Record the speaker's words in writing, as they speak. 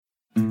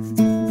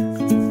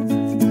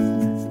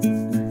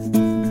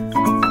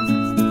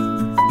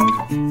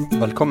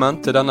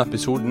Velkommen til denne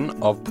episoden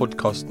av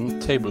podcasten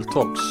Table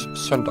Talks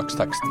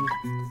Søndagsteksten,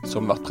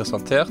 som vært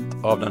presentert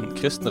av den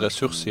kristne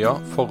ressurssida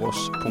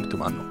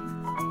foross.no.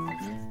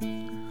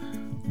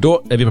 Da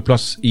vi på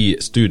plass i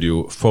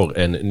studio for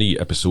en ny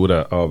episode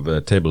av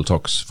Table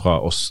Talks fra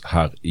oss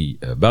her i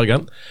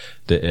Bergen.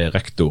 Det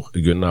rektor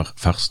Gunnar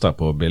Ferstad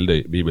på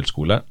Bildøy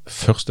Bibelskole,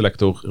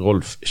 førstelektor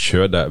Rolf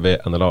Kjøde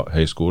ved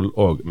NLA-høyskolen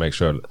og meg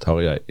selv,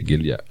 Tarjei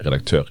Gilje,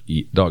 redaktør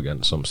i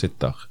Dagen, som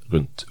sitter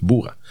rundt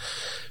bordet.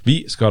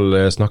 Vi skal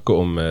snakke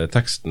om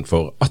teksten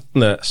for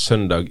 18.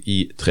 søndag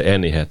i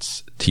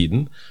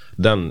treenighetstiden.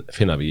 Den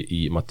finner vi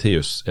i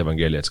Matteus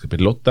evangeliets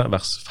kapittel 8,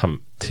 vers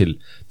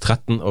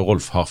 5-13, og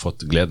Rolf har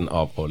fått gleden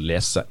av å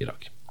lese i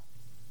dag.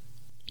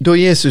 Da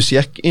Jesus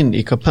gikk inn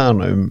i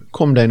Kapernaum,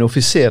 kom det en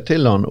offiser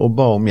til han og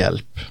ba om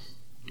hjelp.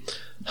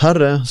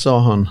 «Herre», sa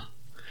han,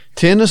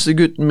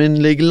 «tjenestegutten min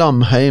ligger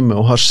lam hjemme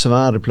og har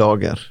svære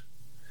plager.»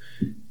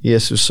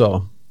 Jesus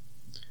sa,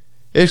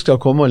 «Jeg skal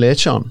komme og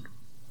leke han.»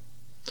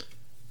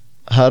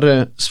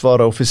 «Herre»,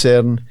 svarer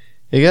offiseren,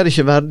 «jeg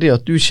ikke verdig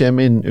at du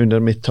kommer inn under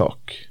mitt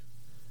tak.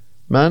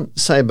 Men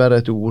si bare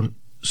et ord,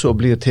 så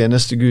blir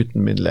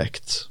tjenestegutten min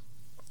lekt.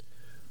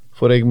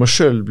 For jeg må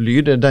selv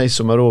lyde de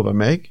som over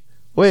meg,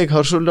 og jeg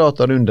har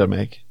soldater under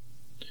meg.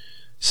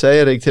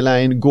 Sier jeg til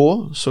en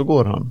gå, så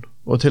går han,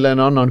 og til en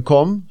annen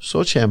kom,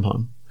 så kjem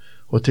han,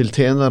 og til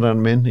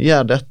tjeneren min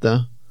gjør dette,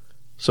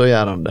 så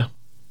gjør han det.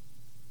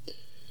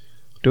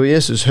 Da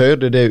Jesus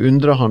hørte det,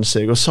 undret han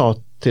seg og sa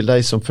til de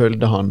som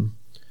følgde han,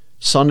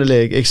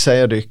 «Sannelig, jeg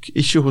sier dykk,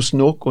 ikke hos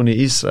noen i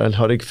Israel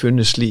har jeg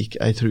funnet slik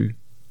ei tru.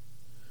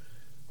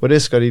 Og det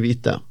skal de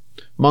vite.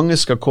 Mange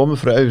skal komme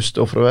fra øst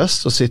og fra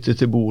vest og sitte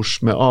til bords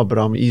med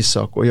Abraham,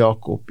 Isak og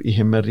Jakob i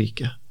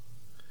himmelriket.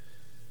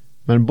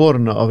 Men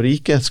barna av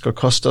riket skal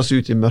kastes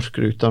ut i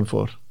mørket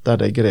utenfor,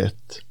 der de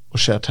gret og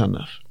skjær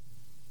tenner.»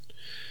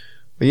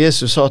 Og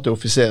Jesus sa til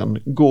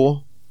offiseren,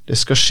 «Gå, det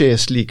skal skje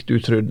slik du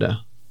trodde.»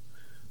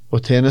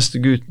 Og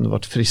tjenestegutten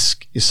ble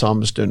frisk i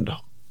samme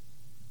stunda.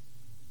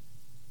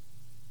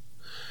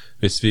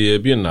 Hvis vi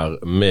begynner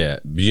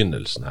med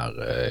begynnelsen her,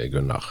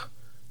 Gunnar,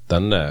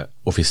 denne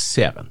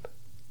offiseren,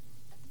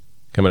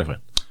 hvem det for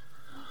en?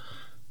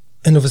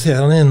 En offiser,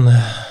 han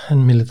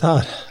en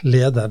militær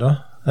leder da.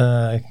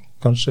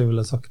 Kanskje jeg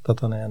ville sagt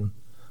at han en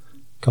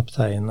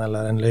kaptein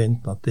eller en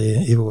løytnant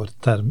i vår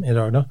term i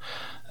dag da.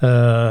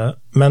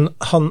 Men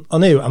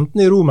han jo enten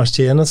i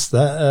romersk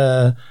tjeneste,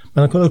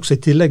 men han kan også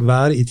i tillegg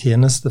være i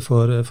tjeneste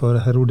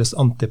for Herodes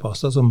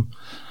Antipas, som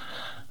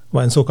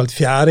var en såkalt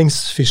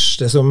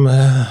fjæringsfyrste, som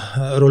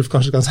Rolf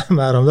kanskje kan si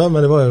mer om da,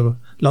 men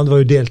landet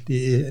var jo delt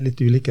i litt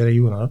ulike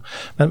regioner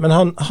da. Men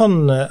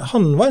han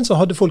var en som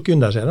hadde folk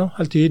under seg da,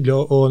 helt tydelig,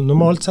 og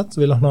normalt sett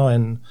så ville han ha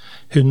en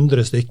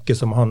 100 stykker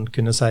som han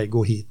kunne si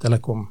gå hit,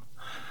 eller kom,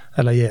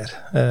 eller gjør.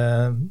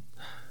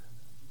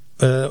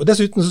 Og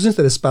dessuten så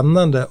synes jeg det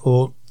spennende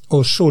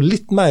å se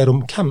litt mer om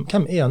hvem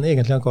han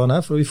egentlig han kan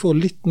her, for vi får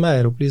litt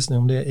mer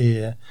opplysning om det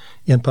i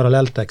en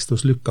parallelltekst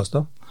hos Lukas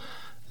da.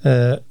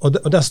 Og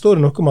der står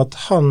det noe om at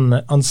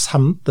han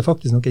sendte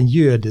faktisk noen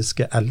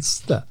jødiske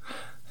eldste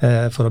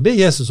for å be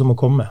Jesus om å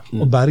komme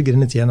og berge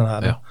denne tjeneren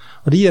her. Ja.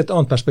 Og det gir et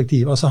annet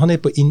perspektiv. Altså han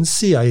på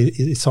innsida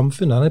i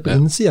samfunnet, han på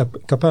innsida av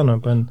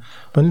Kapernaum på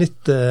en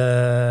litt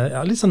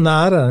sånn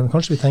nære enn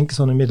kanskje vi tenker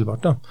sånn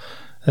umiddelbart da.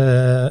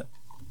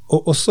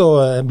 Og så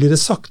blir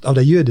det sagt av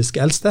de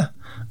jødiske eldste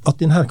at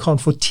denne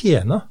kan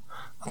fortjene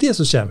at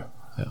Jesus kommer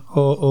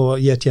og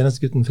gir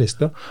tjenestegutten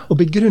frisk da.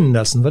 Og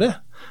begrunnelsen for det,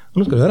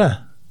 og nå skal du høre,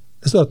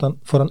 det står at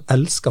han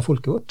elsker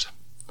folket vårt,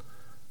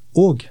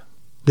 og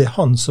det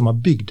han som har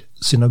bygd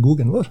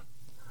synagogen vår.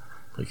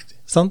 Riktig.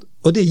 Sant?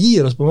 Og det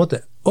gir oss på en måte,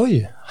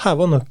 oi, her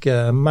var nok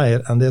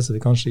mer enn det som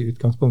vi kanskje i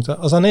utgangspunktet.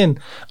 Altså han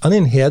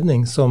en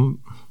hedning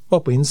som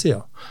var på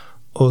innsida,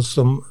 og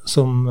som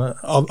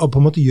av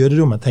på en måte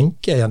jøderommet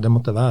tenker jeg det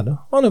måtte være da.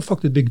 Han har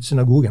faktisk bygd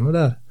synagogen, og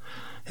der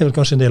vel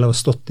kanskje en del av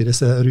oss stått i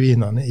disse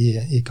ruinene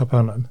i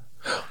Kapernaum.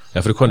 Ja,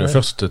 for du kan jo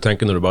først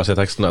tenke når du bare ser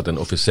teksten at en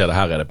offiser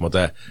her det på en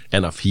måte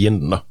en av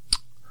fienden da,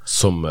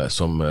 som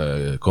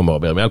kommer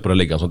og ber om hjelp, og det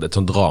ligger et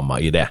sånt drama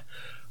i det,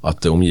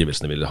 at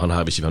omgivelsene vil, han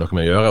her vil ikke ha noe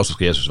med å gjøre, og så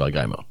skal Jesus være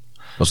grei med han.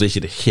 Og så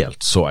ikke det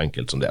helt så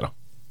enkelt som det da.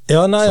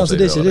 Ja, nei, altså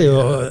det ikke det jo,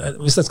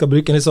 hvis jeg skal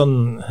bruke en litt sånn,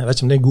 jeg vet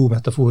ikke om det en god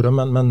metafor,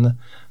 men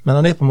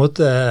han på en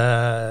måte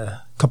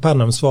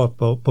Kapernaums svar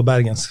på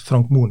Bergens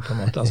Frank Moen på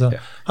en måte. Altså,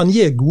 han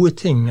gir gode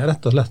ting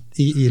rett og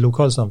slett i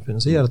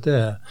lokalsamfunnet, så gjør at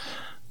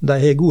de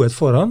har godhet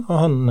for han, og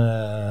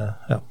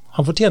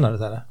han fortjener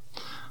det til det.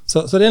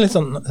 Så det en litt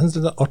sånn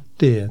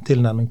artig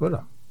tilnærming på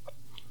det.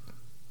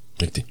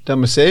 Riktig.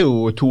 Dermed ser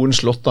jo tonen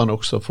slåttene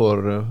også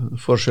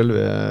for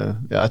selve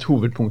et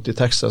hovedpunkt i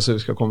teksten som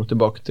vi skal komme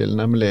tilbake til,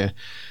 nemlig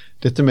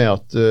dette med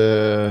at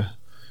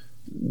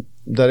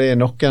der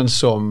noen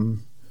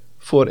som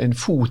får en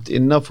fot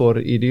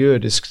innenfor i det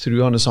jødisk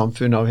truende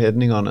samfunnet av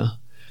hedningene.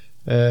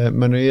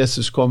 Men når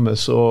Jesus kommer,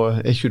 så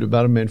ikke du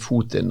bare med en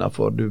fot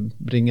innenfor, du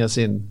bringes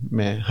inn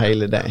med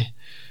hele deg.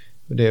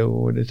 Det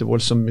jo dette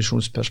voldsomme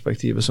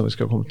misjonsperspektivet som vi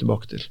skal komme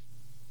tilbake til.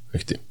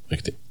 Riktig,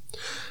 riktig.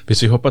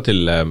 Hvis vi hopper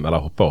til,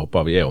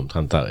 vi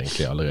omtrent her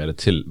egentlig allerede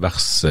til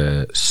vers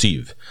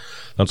 7.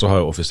 Så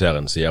har jo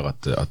offiseren sier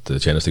at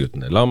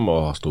tjenestegutten lam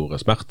og har store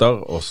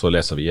smerter, og så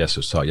leser vi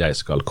Jesus sa, jeg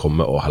skal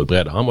komme og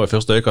helbrede ham, og i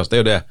første øyekast, det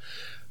jo det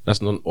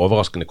nesten sånn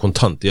overraskende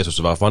kontant Jesus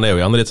å være, for han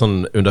jo gjerne litt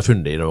sånn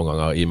underfundig noen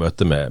ganger i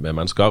møte med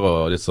mennesker,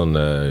 og litt sånn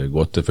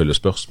gåtefulle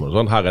spørsmål og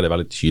sånn. Her det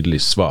veldig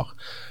tydelig svar.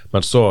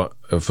 Men så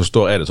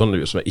forstår jeg det sånn,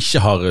 som jeg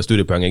ikke har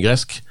studiepoeng i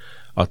gresk,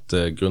 at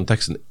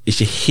grunnteksten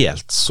ikke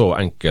helt så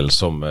enkel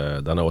som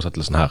denne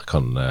oversettelsen her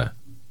kan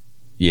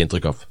gi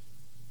inntrykk av.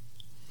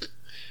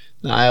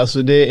 Nei, altså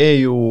det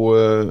jo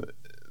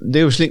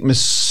slik med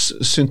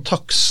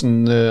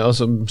syntaksen,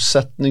 altså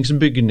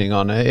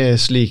setningsbygningene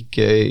slik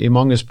i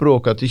mange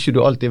språk at ikke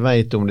du alltid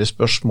vet om det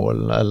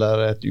spørsmål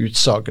eller et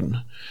utsagn.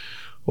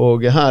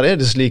 Og her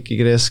det slik i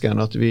gresken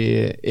at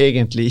vi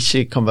egentlig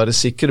ikke kan være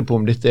sikre på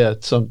om dette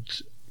et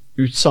sånt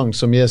utsagn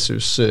som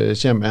Jesus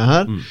kommer med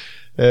her,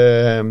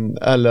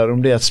 eller om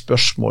det et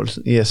spørsmål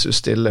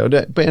Jesus stiller.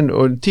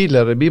 Og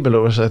tidligere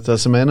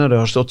bibeloversettelse mener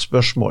det har stått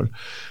spørsmål.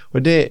 Og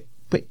det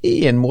på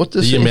en måte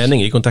det gir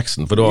mening i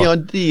konteksten, for da ja,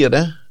 det gir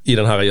det. I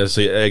den her, jeg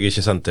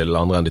ikke sendt til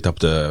andre enn de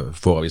tappte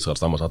for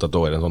Israels stammer, så at da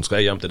det en sånn, skal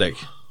jeg hjem til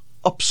deg?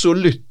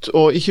 Absolutt,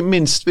 og ikke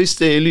minst hvis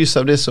det i lys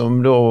av det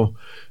som da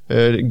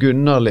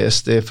Gunnar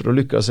leste fra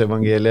Lukas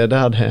evangeliet,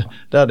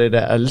 der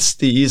det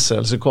eldste i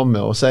Israel som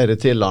kommer og sier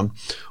det til han,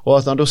 og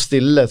at han da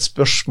stiller et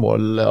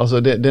spørsmål, altså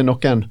det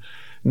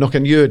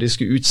noen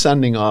jødiske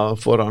utsendinger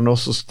for han, og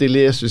så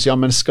stiller Jesus, ja,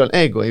 men skal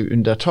jeg gå i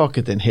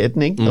undertaket til en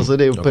hedning? Altså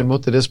det jo på en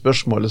måte det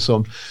spørsmålet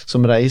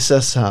som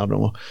reises her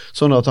nå,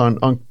 sånn at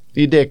han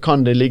i det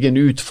kan det ligge en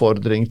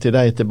utfordring til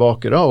deg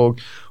tilbake da,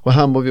 og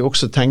her må vi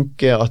også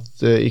tenke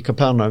at i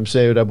Kapernaum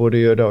så jo det både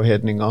jøder og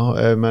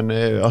hedninger, men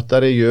at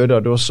det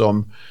jøder da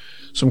som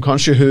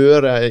kanskje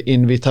hører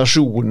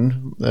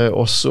invitasjonen,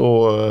 og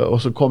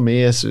så kommer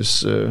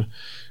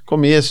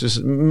Jesus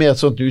med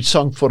et sånt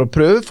utsagn for å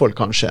prøve folk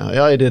kanskje.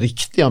 Ja, det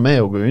riktig av meg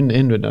å gå inn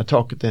under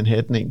taket til en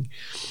hedning?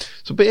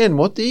 Så på en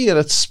måte gir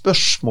et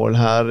spørsmål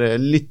her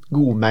litt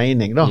god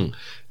mening da.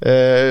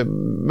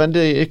 Men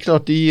det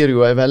klart det gir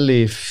jo en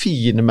veldig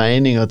fin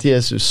mening at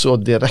Jesus så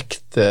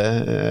direkte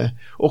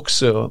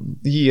også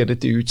gir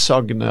dette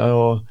utsagnet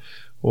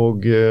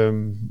og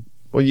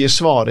gir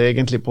svar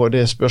egentlig på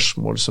det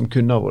spørsmål som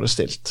kunne ha vært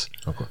stilt.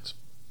 Akkurat.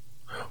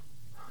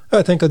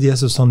 Jeg tenker at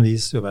Jesus han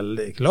viser jo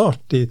veldig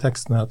klart i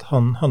teksten at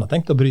han har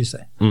tenkt å bry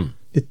seg.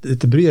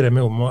 Dette bryr jeg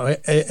meg om, og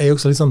jeg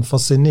også litt sånn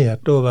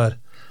fascinert over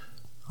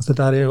altså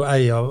dette jo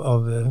en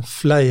av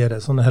flere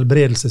sånne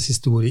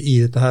helbredelseshistorier i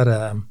dette her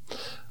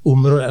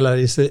området, eller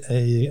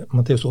i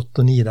Matteus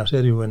 8 og 9 der, så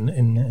det jo en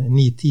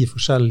 9-10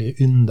 forskjellige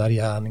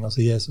undergjerninger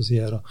som Jesus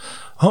gjør.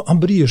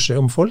 Han bryr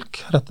seg om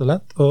folk, rett og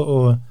slett,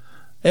 og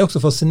jeg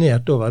også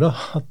fascinert over da,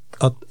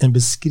 at en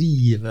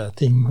beskriver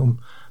ting om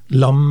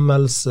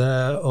lammelse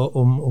og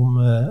om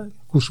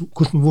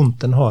hvordan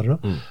vondt den har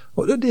da.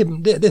 Og det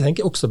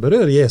tenker jeg også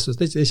berører Jesus.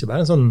 Det ikke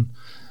bare en sånn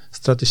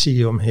strategi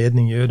om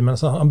hedning jøde, men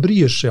altså, han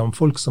bryr seg om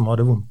folk som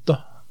har det vondt da.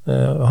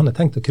 Og han har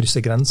tenkt å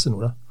krysse grenser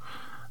nå da,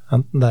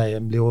 enten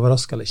de blir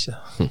overrasket eller ikke.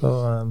 Så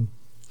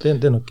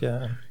det nok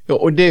ja,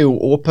 og det jo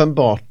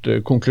åpenbart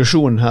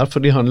konklusjonen her,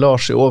 fordi han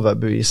lar seg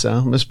overbevise.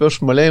 Men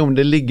spørsmålet om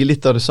det ligger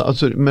litt av det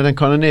altså, med den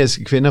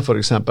kanoniske kvinnen for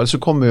eksempel, så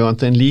kommer jo han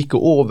til en like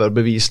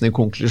overbevisende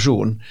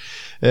konklusjon.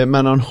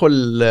 Men han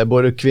holder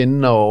både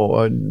kvinner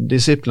og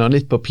disiplene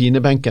litt på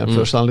pinebenken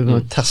først, han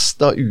liksom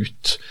tester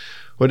ut.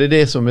 Og det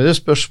det som det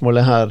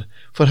spørsmålet her,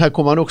 for her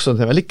kommer han også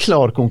til en veldig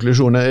klar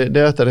konklusjon.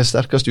 Det at det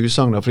sterkeste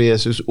utsagnet fra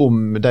Jesus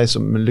om de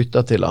som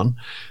lytter til han.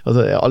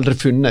 Altså, jeg har aldri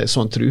funnet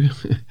sånn tro.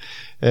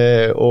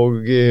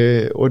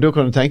 Og da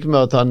kan du tenke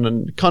meg at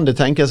kan det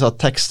tenkes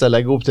at teksten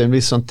legger opp til en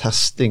viss sånn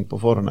testing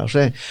på forhånd her.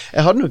 Så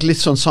jeg hadde nok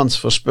litt sånn sans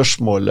for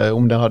spørsmålet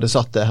om det hadde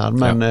satt det her,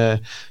 men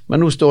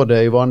nå står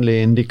det i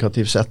vanlig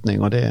indikativ setning,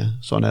 og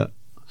sånn det.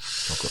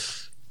 Okay.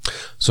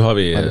 Så har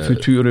vi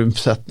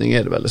futurumsetning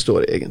det vel det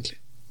står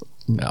egentlig.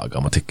 Ja,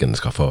 grammatikken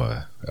skal få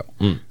ja.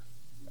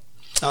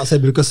 Altså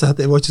jeg bruker å si at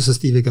jeg var ikke så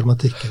stiv i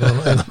grammatikk.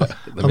 Jeg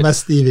var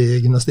mest stiv i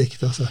gymnastikk.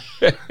 Altså.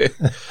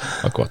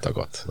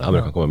 akkurat. Nei, men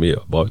det kan komme mye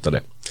bra ut av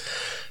det.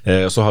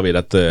 Så har vi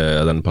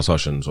den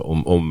passasjen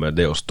om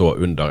det å stå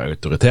under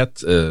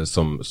autoritet,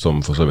 som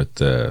for så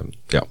vidt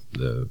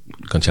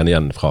kan kjenne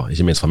igjen fra,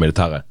 ikke minst fra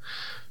militære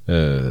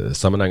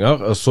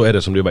sammenhenger. Så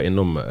det som du var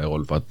innom,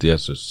 Rolf, at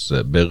Jesus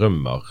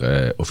berømmer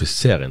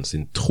offiseren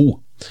sin tro.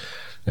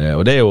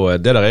 Og det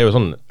der jo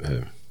sånn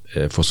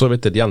for så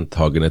vidt et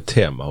gjentagende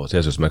tema hos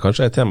Jesus, men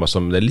kanskje et tema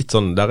som det litt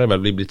sånn, der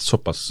vel vi blitt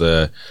såpass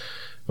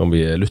om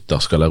vi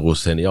luthersk eller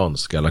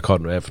roseniansk eller hva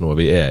det nå for noe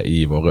vi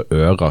i våre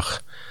ører.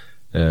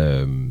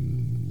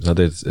 Så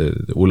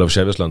Olav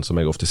Skjevesland, som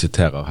jeg ofte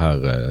siterer her,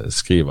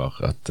 skriver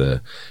at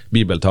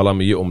Bibelen taler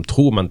mye om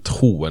tro, men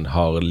troen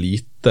har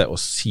lite å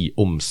si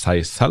om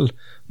seg selv.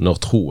 Når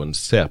troen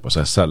ser på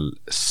seg selv,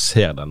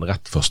 ser den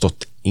rett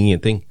forstått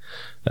ingenting.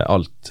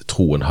 Alt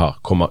troen har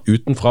kommer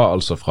utenfra,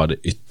 altså fra det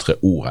ytre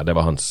ordet. Det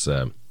var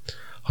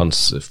hans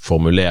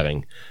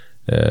formulering.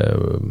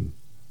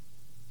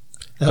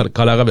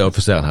 Hva lærer vi av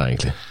offiseren her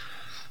egentlig?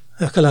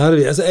 Ja, hva lærer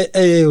vi? Altså, jeg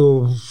er jo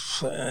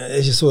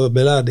ikke så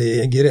belærd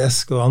I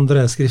gresk og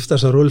andre skrifter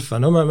som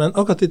Rolfen, men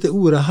akkurat dette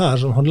ordet her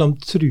som handler om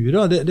tro,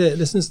 da,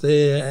 det synes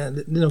jeg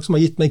det er noe som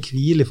har gitt meg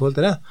hvile I forhold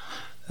til det.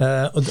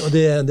 Og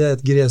det er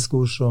et gresk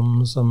ord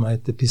som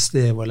heter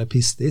pistevo eller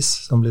pistis,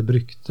 som blir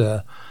brukt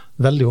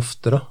veldig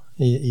ofte da,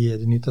 I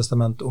Det nye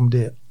testamentet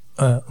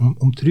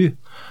om tro.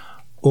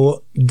 Og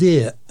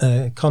det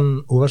kan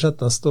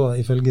oversettes da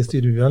ifølge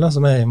studiebjørnet,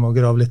 som jeg må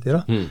grave litt I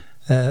da,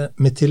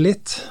 med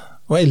tillit.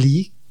 Og jeg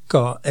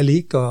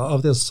liker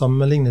av det å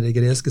sammenligne det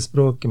greske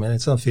språket med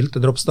litt sånn fylte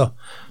drops da.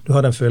 Du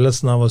har den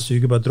følelsen av å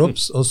suge på et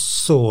drops, og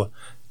så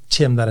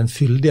kommer der en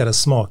fyldigere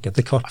smak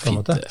etter hvert på en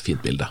måte.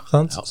 Fint bilde.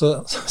 Ja.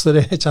 Så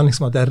det kjenner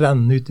liksom at det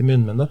renner ut I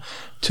munnen min da.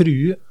 Tro,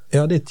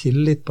 ja det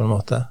tillit på en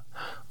måte.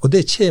 Og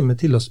det kommer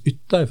til oss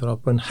utenfra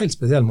på en helt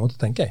spesiell måte,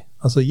 tenker jeg.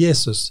 Altså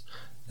Jesus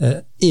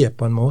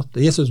på en måte,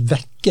 Jesus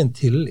vekker en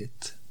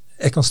tillit.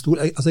 Jeg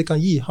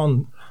kan gi han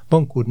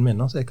bankkoden min,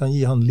 altså jeg kan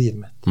gi han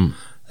livet mitt.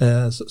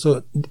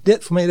 Så det,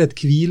 for meg det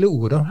et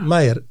hvileord da,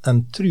 mer enn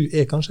tro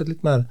kanskje et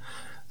litt mer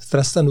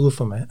stressende ord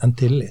for meg enn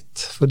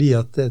tillit, fordi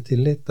at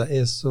tillit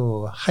så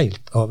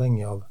helt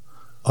avhengig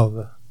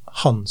av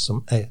han som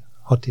jeg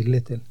har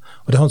tillit til,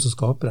 og det han som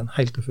skaper den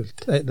helt og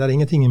fullt. Det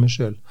ingenting I meg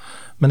selv,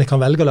 men jeg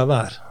kan velge å la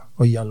være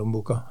å gi han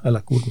lommeboka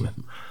eller koden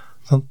min.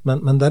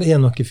 Men der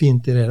noe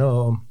fint I det da,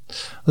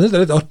 og det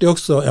litt artig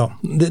også, ja,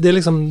 det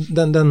liksom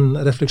den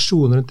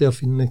refleksjonen rundt det å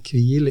finne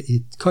hvile I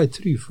hva jeg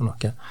tror for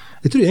noe.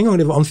 Jeg tror en gang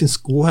det var Anfinn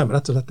Skåheim,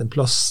 rett og slett en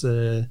plass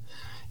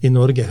I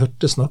Norge, jeg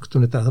hørte snakket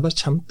om dette, jeg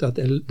bare kjente at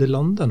det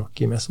landet noe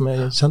I meg, som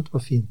jeg kjente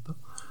var fint da.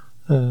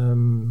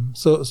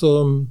 Så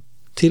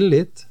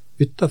tillit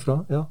utenfra,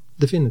 ja,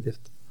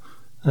 definitivt.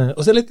 Og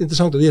så det litt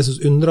interessant at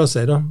Jesus undrer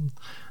seg da.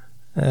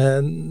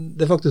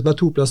 Det faktisk bare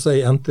 2 plasser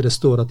I NT det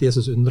står at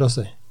Jesus undrer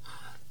seg.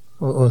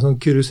 Og sånn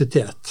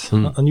kuriositet.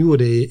 Han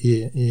gjorde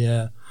det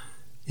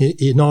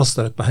I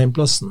Nasaret på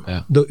heimplassen.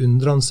 Ja. Da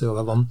undrer han seg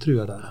over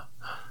vantrua der.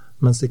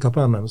 Mens I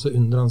Kapernaum så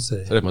undrer han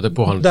seg så det på en måte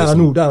på han, der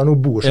han nå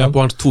bor. Ja,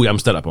 på hans 2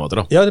 hjemsteder på en måte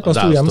da. Ja, det på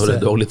hans 2 hjemsteder. Der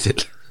står det dårlig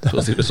til, for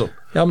å si det sånn.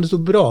 Ja, men det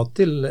står bra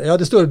til. Ja,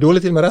 det står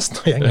dårlig til med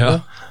resten av gjengen. Ja.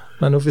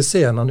 Men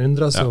offiseren han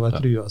undrer seg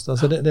over trua. Så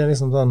det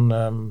liksom sånn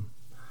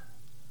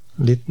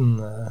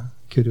liten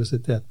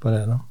kuriositet på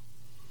det da.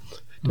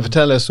 Det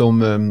fortelles om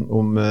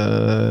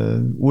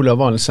Olav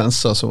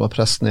Valsensa, som var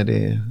prest nede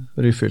I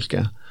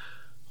Ryfylke,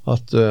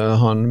 at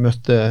han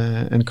møtte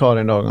en kar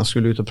en dag, han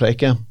skulle ut og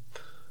preike,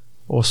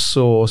 og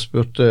så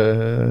spurte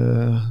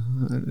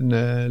en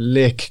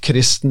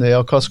lekkristne,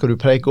 ja, hva skal du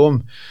preike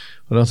om?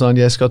 Og da sa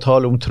han, jeg skal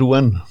tale om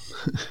troen.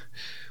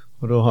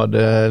 Og da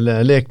hadde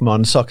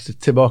lekmannen sagt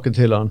tilbake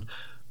til han,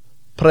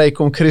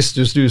 preik om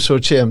Kristus du, så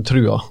kjem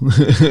trua.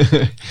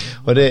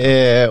 Men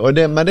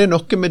det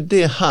noe med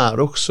det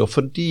her også,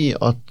 fordi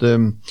at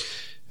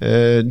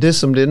det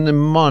som denne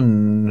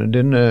mannen,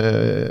 denne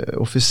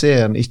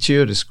offiseren,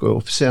 ikke-jødiske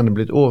offiseren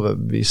blitt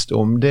overbevist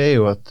om, det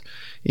jo at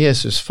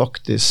Jesus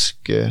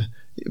faktisk,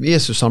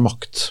 Jesus har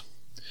makt.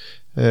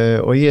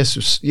 Og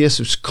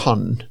Jesus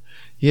kan.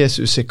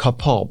 Jesus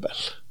kapabel.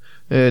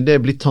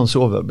 Det blitt hans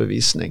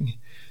overbevisning.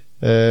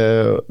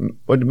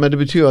 Men det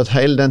betyr at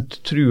hele den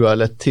trua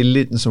eller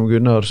tilliten som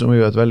Gunnar, som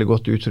jo et veldig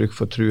godt uttrykk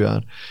for tru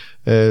her,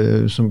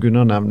 som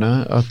Gunnar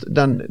nevner, at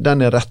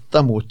den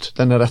rettet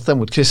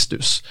mot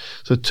Kristus.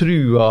 Så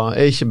trua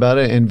ikke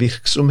bare en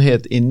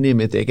virksomhet inni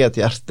mitt eget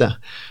hjerte,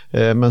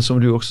 men som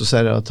du også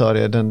sier,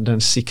 Tarjei,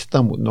 den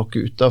sikter mot noe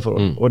utenfor,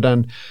 og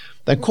den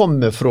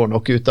kommer fra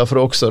noe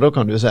utenfor også, da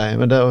kan du si,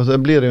 men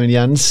det blir jo en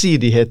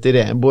gjensidighet I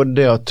det, både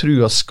det at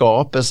trua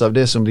skapes av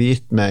det som blir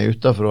gitt meg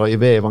utenfor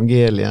ved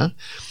evangeliet,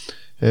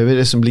 ved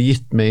det som blir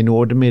gitt meg I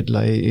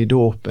nådemidler I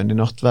dåpen, I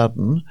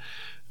nattverden,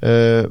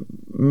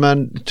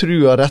 men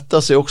trua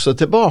retter seg også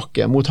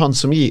tilbake mot han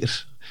som gir,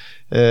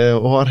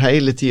 og har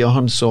hele tiden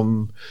han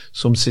som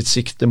sitt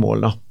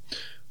siktemål da.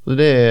 Og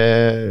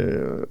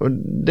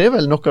det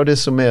vel noe av det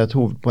som et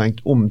hovedpoeng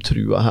om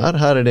trua her.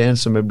 Her det en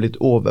som blitt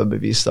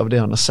overbevist av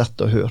det han har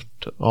sett og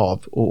hørt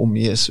av og om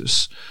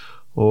Jesus,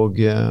 og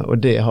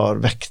det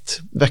har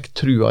vekt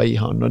trua I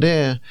han, og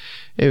det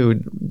jo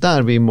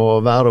der vi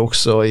må være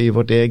også I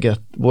vårt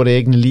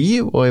egne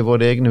liv og I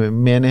vårt egne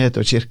menighet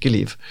og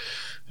kirkeliv,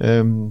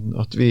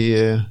 at vi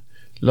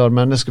lar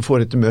mennesker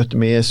få dette møte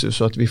med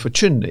Jesus, og at vi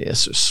forkynner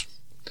Jesus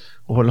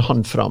og holder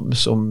han fram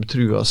som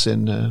trua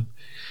sin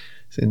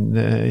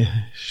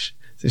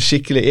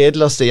skikkelig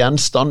edleste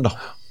gjenstand da.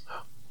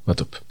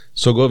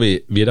 Så går vi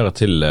videre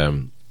til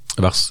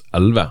vers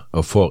 11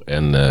 og får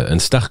en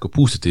sterk og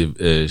positiv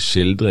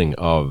skildring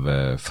av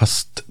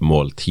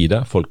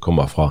festmåltider. Folk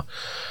kommer fra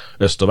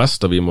øst og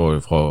vest, og vi må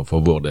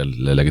for vår del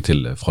legge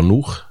til fra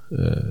nord,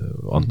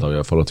 antar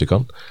jeg for at vi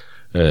kan.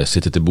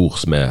 Sitte til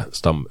bords med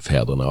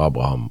stamfedrene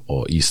Abraham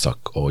og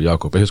Isak og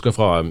Jakob. Jeg husker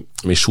fra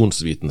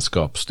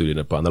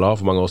misjonsvitenskapsstudiene på NLA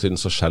for mange år siden,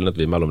 så skjelnet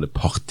vi mellom det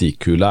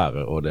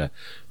partikulære og det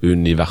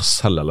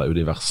universelle eller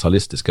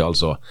universalistiske,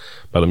 altså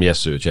mellom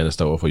Jesu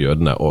tjenester overfor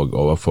jødene og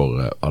overfor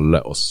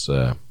alle oss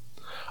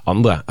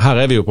andre.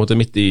 Her vi jo på en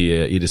måte midt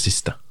I det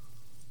siste.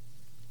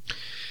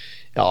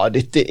 Ja,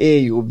 dette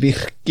jo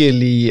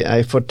virkelig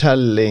en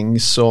fortelling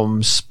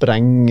som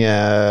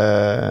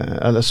sprenger,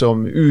 eller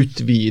som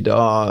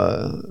utvider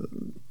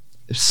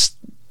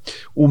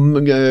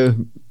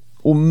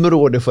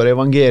området for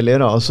evangeliet,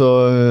 da, altså,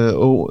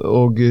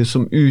 og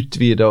som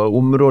utvider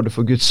området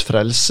for Guds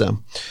frelse.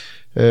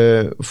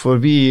 For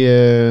vi,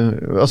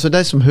 altså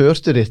de som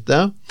hørte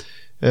dette,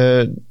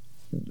 her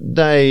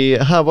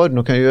var det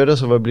noen jøder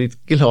som var blitt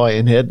glad i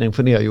en hedning,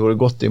 for de har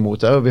gjort godt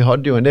imot det, og vi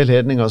hadde jo en del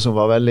hedninger som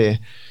var veldig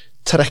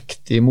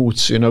trekt imot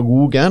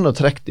synagogen og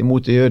trekt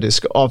imot det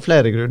jødiske av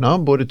flere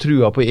grunner, både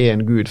trua på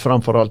en Gud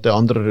framfor alt det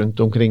andre rundt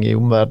omkring i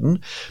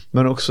omverdenen,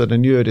 men også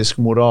den jødiske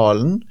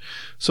moralen.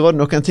 Så var det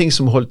noen ting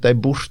som holdt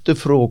deg borte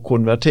fra å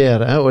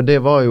konvertere, og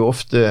det var jo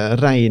ofte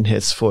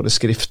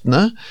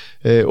renhetsforeskriftene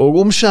og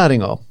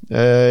omskjæringa.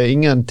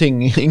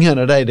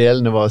 Ingen av de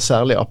delene var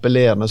særlig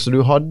appellerende, så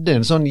du hadde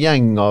en sånn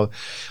gjeng av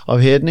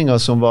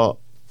hedninger som var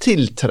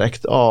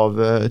tiltrekt av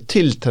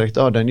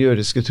den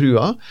jødiske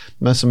trua,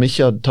 men som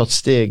ikke hadde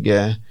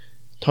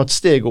tatt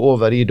steget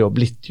over i det og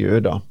blitt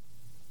jøder.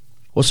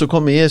 Og så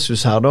kommer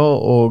Jesus her da,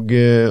 og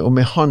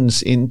med hans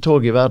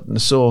inntog i verden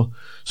så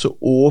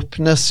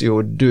åpnes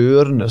jo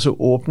dørene, så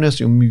åpnes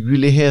jo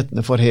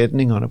mulighetene for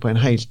hedningene på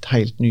en helt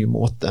ny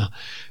måte,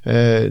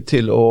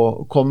 til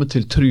å komme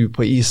til tro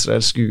på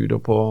Israels Gud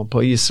og på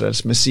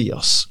Israels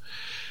Messias.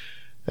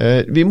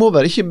 Vi må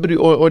være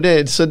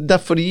ikke så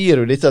derfor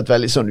gir jo dette et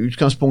veldig sånn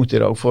utgangspunkt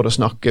i dag for å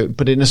snakke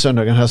på denne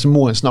søndagen her, så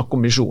må en snakke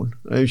om misjon.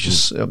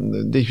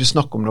 Det ikke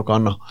snakk om noe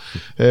annet.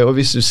 Og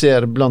hvis du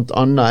ser blant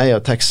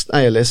annet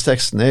jeg leser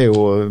teksten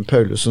jo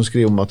Paulus som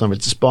skriver om at han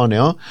vil til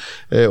Spania,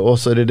 og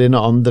så det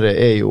denne andre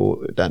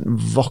jo den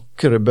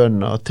vakre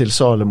bønna til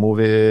Salomo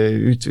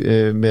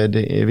med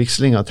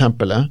vigsling av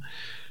tempelet.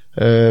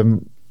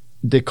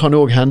 Det kan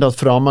også hende at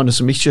framande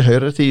som ikke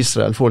hører til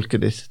Israel,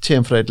 folket ditt,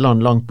 kommer fra et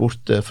land langt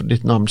borte for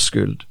ditt navns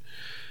skyld.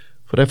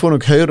 For de får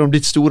nok høre om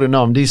ditt store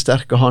navn, de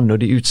sterke hand og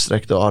de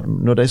utstrekte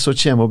arm. Når de så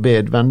kommer og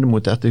ber, vende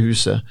mot dette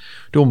huset,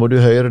 da må du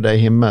høre deg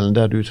i himmelen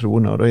der du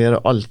troner, og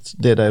gjøre alt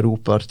det de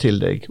roper til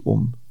deg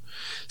om.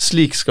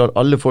 Slik skal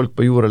alle folk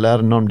på jorda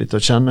lære navnet ditt å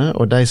kjenne,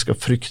 og de skal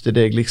frykte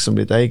deg liksom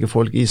ditt eget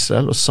folk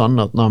Israel, og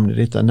sanne at navnet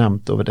ditt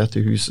nevnt over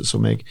dette huset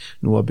som jeg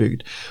nå har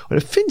bygd. Og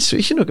det finnes jo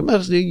ikke noe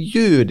mer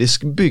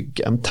jødisk bygg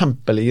enn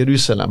tempel i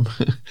Jerusalem.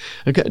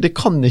 Det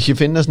kan ikke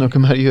finnes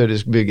noe mer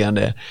jødisk bygg enn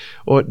det.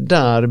 Og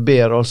der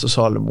ber altså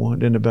Salomo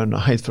denne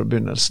bønnen helt fra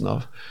begynnelsen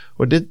av.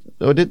 Og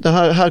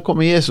her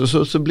kommer Jesus,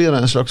 og så blir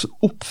det en slags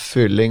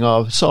oppfylling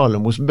av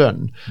Salomos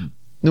bønn.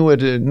 Nå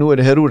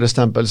det Herodes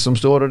tempel som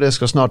står, og det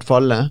skal snart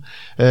falle,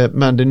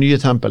 men det nye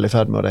tempelet i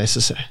ferd med å reise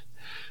seg.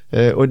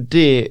 Og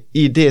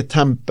i det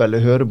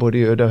tempelet hører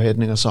både jøder og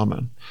hedninger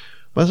sammen.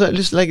 Men så har jeg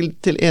lyst til å legge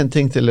til en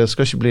ting til, det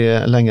skal ikke bli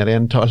lenger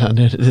entall enn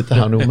dette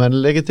her nå,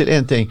 men legge til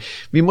en ting.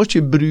 Vi må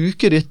ikke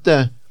bruke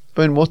dette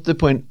på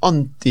en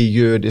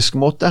antijødisk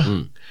måte.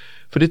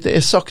 For dette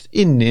sagt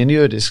inn i en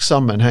jødisk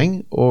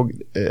sammenheng, og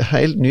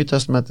hele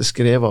Nytestamentet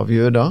skrevet av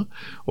jøder,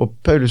 og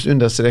Paulus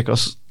understreker,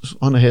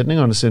 han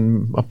hedningene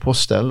sin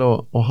apostel,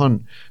 og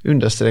han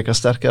understreker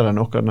sterkere enn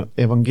noe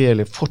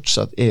evangeliet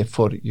fortsatt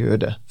for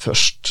jøde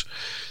først.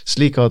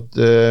 Slik at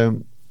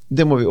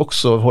det må vi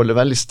også holde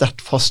veldig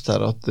sterkt fast her,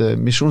 at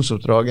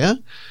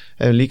misjonsoppdraget,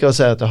 jeg liker å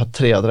si at det har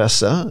 3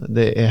 adresser.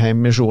 Det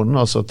heimmisjonen,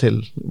 altså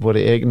til våre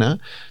egne,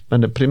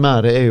 men det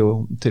primære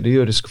jo til det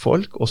jødiske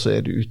folk, og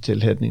så det ut til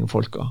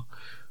hedningefolka.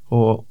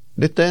 Og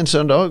dette en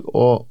søndag,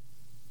 og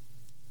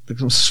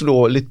liksom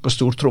slå litt på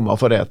stortromma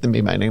for det, etter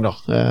min mening da.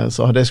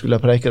 Så hadde jeg skulle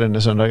preike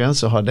denne søndagen,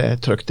 så hadde jeg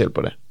trykt til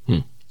på det.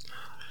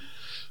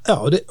 Ja,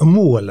 og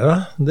målet da,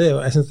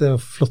 jeg synes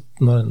det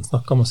flott når en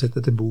snakker om å sitte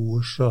til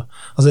bords.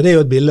 Altså det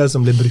jo et bilde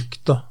som blir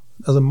brukt da.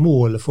 Altså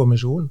målet for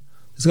misjon,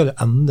 det skal jo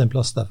ende en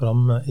plass der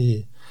fremme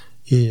i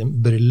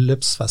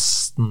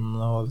bryllupsfesten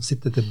og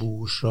sitte til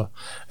bords. Og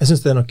jeg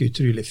synes det noe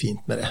utrolig fint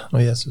med det,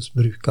 når Jesus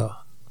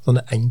bruker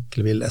sånne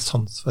enkle bilder,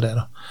 sans for det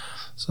da.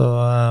 Så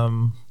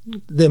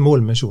det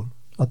målet med misjon,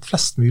 at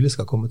flest mulig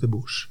skal komme til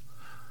bords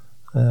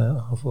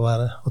og få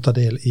og ta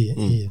del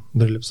i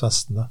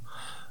bryllupsfesten da.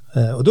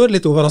 Og da det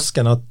litt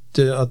overraskende at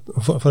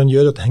for en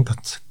jøde å tenke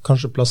at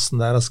kanskje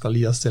plassen deres skal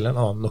lies til en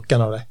annen,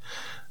 noen av dem.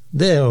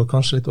 Det jo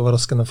kanskje litt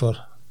overraskende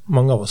for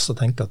mange av oss å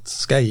tenke at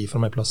skal jeg gi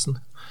fra meg plassen?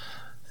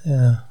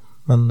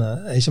 Men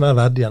jeg ikke mer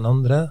verdig enn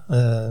andre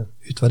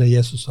ut hva det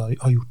Jesus har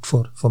gjort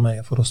for meg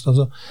og for oss.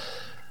 Altså,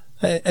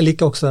 jeg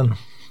liker også den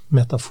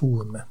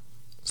metaforen med å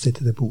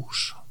sitte til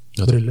bords,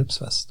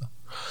 bryllupsfest.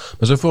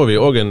 Men så får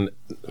vi også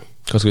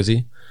hva skal vi si,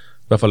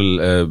 i hvert fall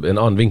en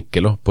annen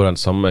vinkel på den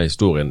samme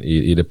historien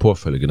i det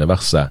påfølgende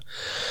verset.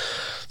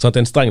 Så at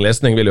en streng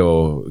lesning vil jo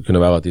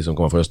kunne være at de som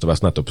kommer fra øst og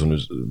vest, nettopp som du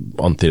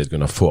antydet,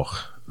 kunne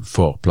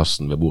får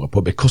plassen ved bordet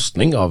på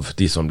bekostning av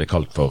de som blir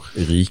kalt for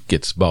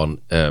rikets barn.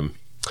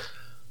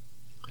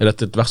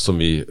 Dette et vers som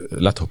vi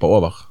lett hopper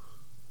over?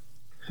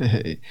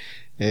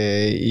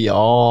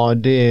 Ja,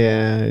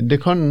 det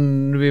kan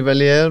vi vel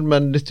gjøre,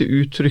 men dette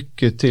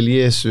uttrykket til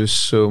Jesus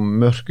som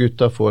mørk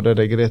utenfor,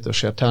 det gret og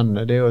skjer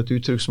tennene, det jo et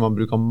uttrykk som han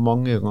bruker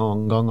mange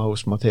ganger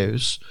hos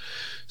Matteus,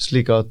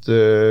 Slik at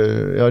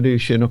det er jo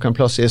ikke noen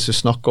plass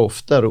Jesus snakker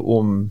oftere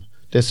om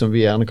det som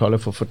vi gjerne kaller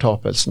for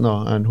fortapelsen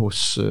enn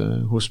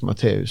hos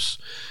Matteus.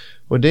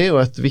 Og det er jo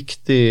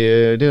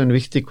en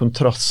viktig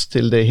kontrast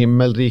til det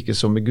himmelrike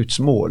som er Guds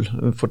mål.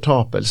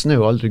 Fortapelsen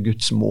er jo aldri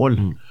Guds mål.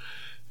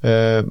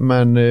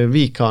 Men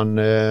vi kan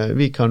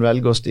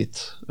velge oss dit.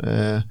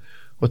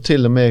 Og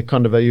til og med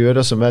kan det være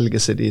jøder som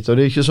velger seg dit. Og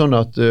det er ikke sånn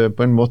at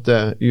på en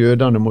måte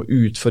jødene må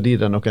ut fordi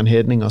det er noen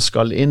hedninger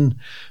skal inn,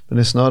 men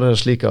det er snarere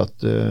slik at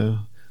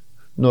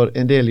når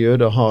en del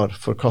jøder har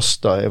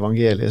forkastet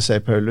evangeliet,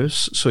 sier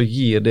Paulus, så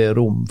gir det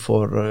rom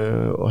for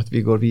at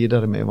vi går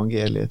videre med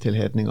evangeliet til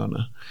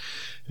hedningene.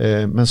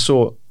 Men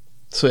så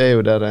er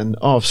jo det en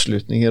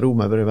avslutning i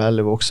Romerbrevet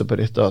 11 også på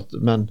dette, at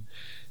men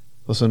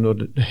altså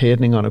når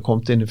hedningene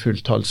kom inn i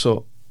fullt tall,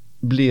 så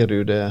blir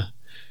jo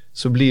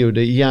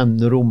det igjen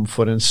rom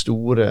for en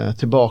store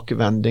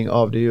tilbakevending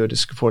av det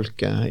jødiske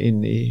folket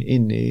inn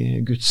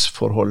i Guds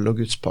forhold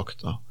og Guds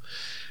pakter.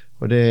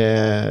 Og det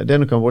er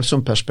noen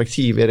voldsomt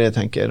perspektiv i det,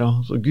 tenker jeg da.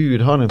 Så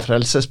Gud har en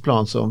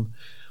frelsesplan som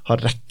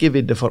har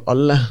rekkevidde for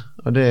alle,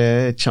 og det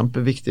er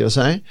kjempeviktig å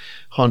si.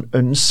 Han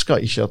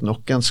ønsker ikke at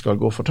noen skal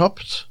gå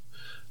fortapt.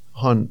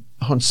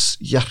 Hans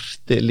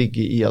hjerte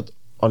ligger i at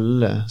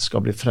alle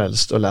skal bli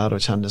frelst og lære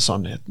å kjenne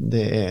sannheten.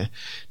 Det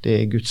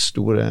er Guds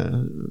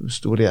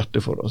store hjerte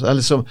for oss.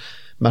 Ellers så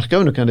merker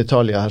vi noen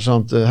detaljer her,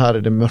 sant? Her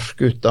er det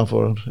mørke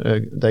utenfor,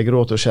 de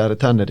gråter og skjærer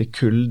tenner, det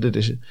kulde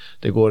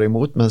det går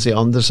imot, mens i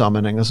andre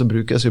sammenhenger så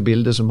brukes jo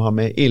bilder som har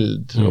med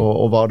ild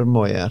og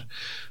varme å gjøre.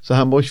 Så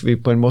her må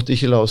vi på en måte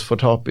ikke la oss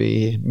fortape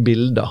i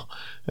bilder,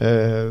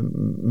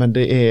 men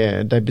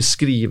de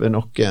beskriver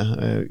noe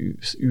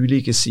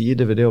ulike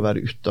sider ved det å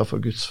være utenfor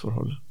Guds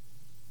forhold.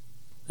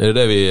 Var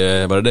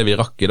det det vi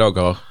rakk i dag,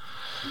 Karl?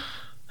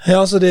 Ja,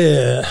 altså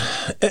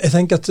jeg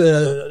tenker at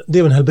det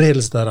er jo en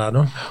helbredelse der her,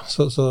 da.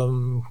 Altså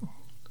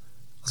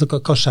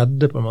hva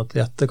skjedde på en måte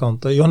i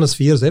etterkant? Og i Johannes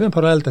 4 så er det en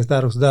parallelltekst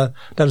der også, der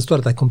det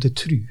står at de kom til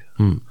tro,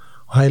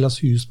 og heilas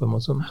hus på en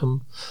måte,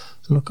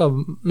 så noe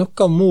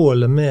av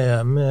målet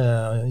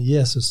med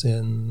Jesus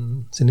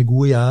sine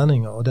gode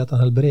gjerninger, og det at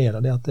han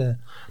helbreder, det at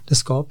det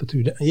skaper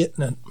tro.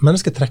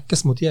 Mennesker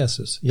trekkes mot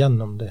Jesus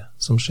gjennom det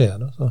som skjer,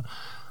 da.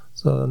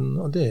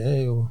 Og det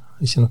er jo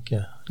ikke noe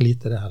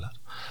lite det heller.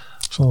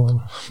 Så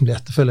det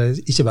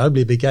etterfølger ikke bare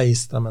bli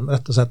begeistret, men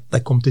rett og slett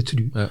de kom til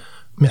tro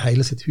med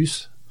hele sitt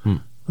hus.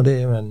 Og det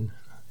er jo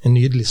en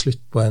nydelig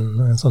slutt på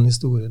en sånn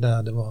historie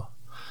der det var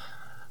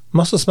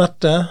masse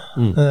smerte,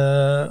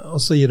 og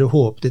så gir det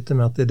håp dette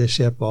med at det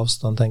skjer på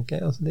avstand, tenker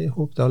jeg. Altså, det er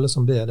håp til alle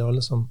som ber, det er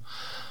alle som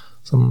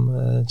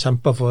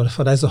kjemper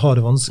for de som har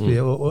det vanskelig,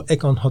 og jeg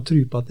kan ha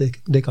tro på at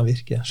det kan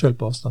virke, selv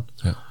på avstand.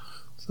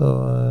 Så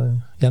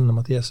gjennom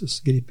at Jesus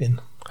griper inn.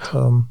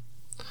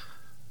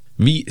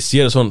 Vi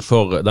sier det sånn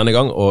for denne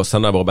gang, og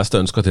sender våre beste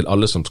ønsker til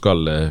alle som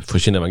skal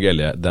forkynne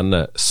evangeliet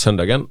denne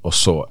søndagen, og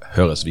så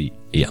høres vi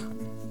igjen.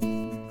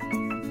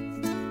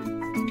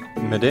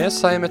 Med det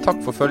sier vi takk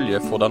for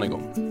følget for denne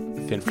gang.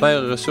 Finn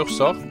flere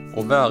ressurser,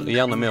 og vær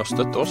gjerne med å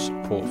støtte oss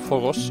på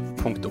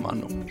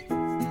foross.no.